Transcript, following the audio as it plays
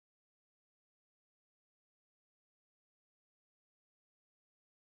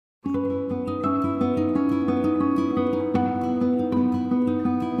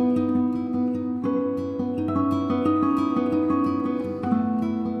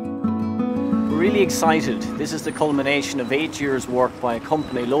really excited. This is the culmination of 8 years' work by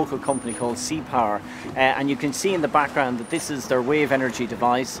a local company called SeaPower. And you can see in the background that this is their wave energy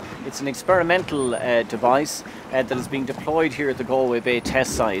device. It's an experimental device that is being deployed here at the Galway Bay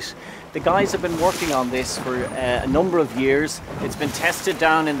test site. The guys have been working on this for a number of years. It's been tested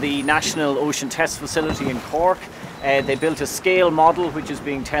down in the National Ocean Test Facility in Cork. They built a scale model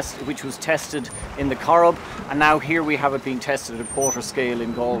which was tested in the Corrib, and now here we have it being tested at a quarter scale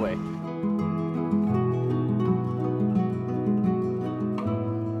in Galway.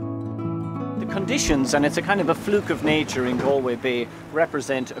 The conditions, and it's a kind of a fluke of nature in Galway Bay,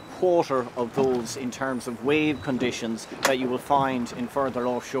 represent a quarter of those in terms of wave conditions that you will find in further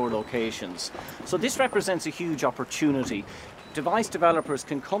offshore locations. So this represents a huge opportunity. Device developers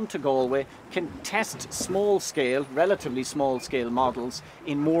can come to Galway, can test small-scale, relatively small-scale models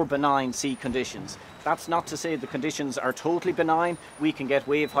in more benign sea conditions. That's not to say the conditions are totally benign. We can get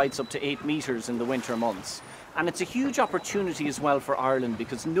wave heights up to 8 metres in the winter months. And it's a huge opportunity as well for Ireland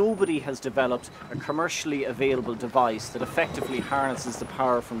because nobody has developed a commercially available device that effectively harnesses the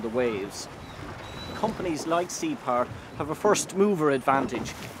power from the waves. Companies like SeaPower have a first mover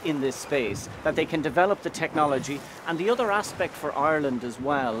advantage in this space, that they can develop the technology. And the other aspect for Ireland as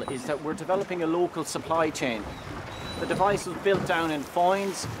well is that we're developing a local supply chain. The device was built down in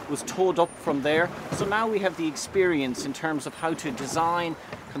Foynes, was towed up from there. So now we have the experience in terms of how to design,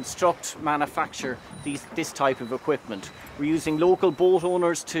 construct, manufacture this type of equipment. We're using local boat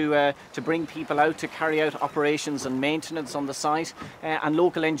owners to bring people out to carry out operations and maintenance on the site, and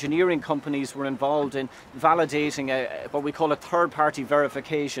local engineering companies were involved in validating what we call a third-party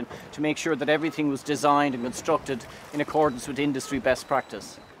verification to make sure that everything was designed and constructed in accordance with industry best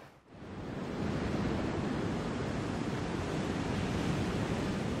practice.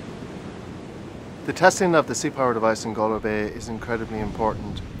 The testing of the SeaPower device in Galway Bay is incredibly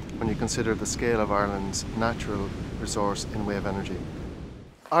important when you consider the scale of Ireland's natural resource in wave energy.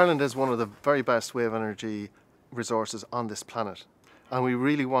 Ireland is one of the very best wave energy resources on this planet, and we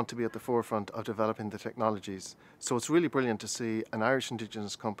really want to be at the forefront of developing the technologies. So it's really brilliant to see an Irish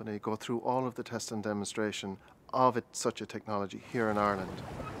Indigenous company go through all of the test and demonstration of such a technology here in Ireland.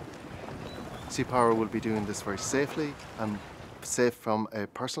 SeaPower will be doing this very safely, and safe from a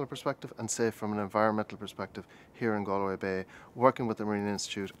personal perspective and safe from an environmental perspective here in Galway Bay, working with the Marine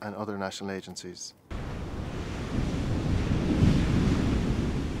Institute and other national agencies.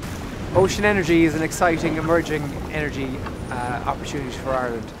 Ocean energy is an exciting emerging energy opportunity for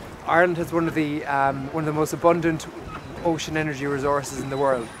Ireland. Ireland has one of the most abundant ocean energy resources in the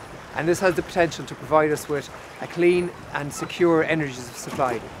world, and this has the potential to provide us with a clean and secure energy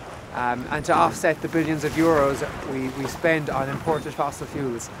supply. And to offset the billions of euros we spend on imported fossil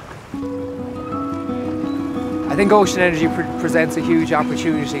fuels. I think ocean energy presents a huge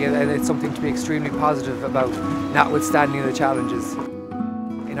opportunity, and it's something to be extremely positive about, notwithstanding the challenges.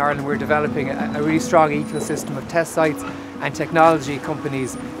 In Ireland we're developing a really strong ecosystem of test sites and technology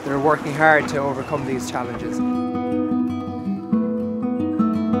companies that are working hard to overcome these challenges.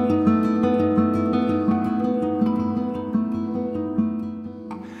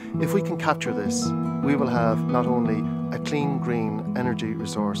 If we can capture this, we will have not only a clean, green energy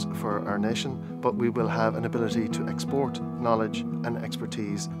resource for our nation, but we will have an ability to export knowledge and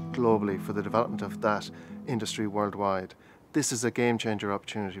expertise globally for the development of that industry worldwide. This is a game-changer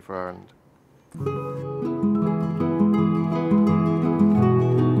opportunity for Ireland.